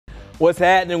What's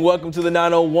happening? Welcome to the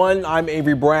 901. I'm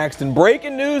Avery Braxton.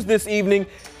 Breaking news this evening.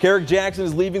 Kerrick Jackson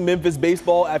is leaving Memphis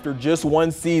baseball after just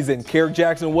one season. Kerrick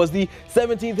Jackson was the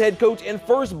 17th head coach and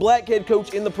first black head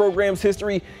coach in the program's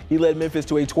history. He led Memphis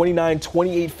to a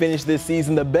 29-28 finish this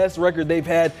season, the best record they've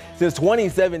had since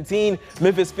 2017.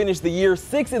 Memphis finished the year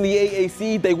 6th in the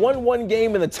AAC. They won one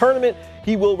game in the tournament.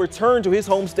 He will return to his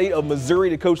home state of Missouri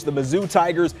to coach the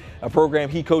Memphis-Tigers, a program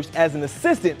he coached as an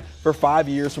assistant for 5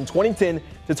 years from 2010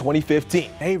 to 2015.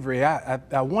 Avery, I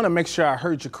want to make sure I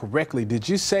heard you correctly. Did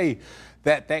you say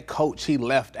that coach, he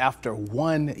left after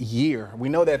 1 year? We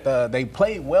know that they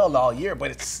played well all year,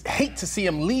 but it's hate to see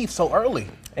him leave so early.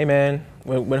 Hey, man,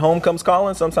 when home comes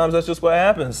calling, sometimes that's just what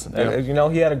happens. Yeah. You know,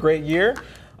 he had a great year.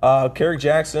 Kerrick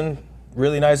Jackson,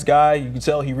 really nice guy. You can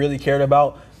tell he really cared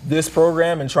about this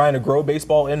program and trying to grow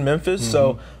baseball in Memphis.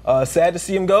 So sad to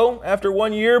see him go after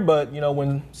 1 year, but you know,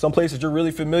 when some places you're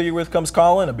really familiar with comes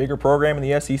calling, a bigger program in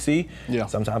the SEC,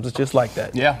 sometimes it's just like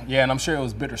that. Yeah, and I'm sure it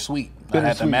was bittersweet. I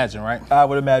had to imagine, right? I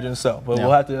would imagine so, but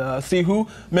we'll have to see who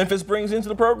Memphis brings into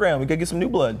the program. We could get some new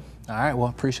blood. All right, well,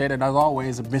 appreciate it as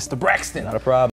always, Mr. Braxton. Not a problem.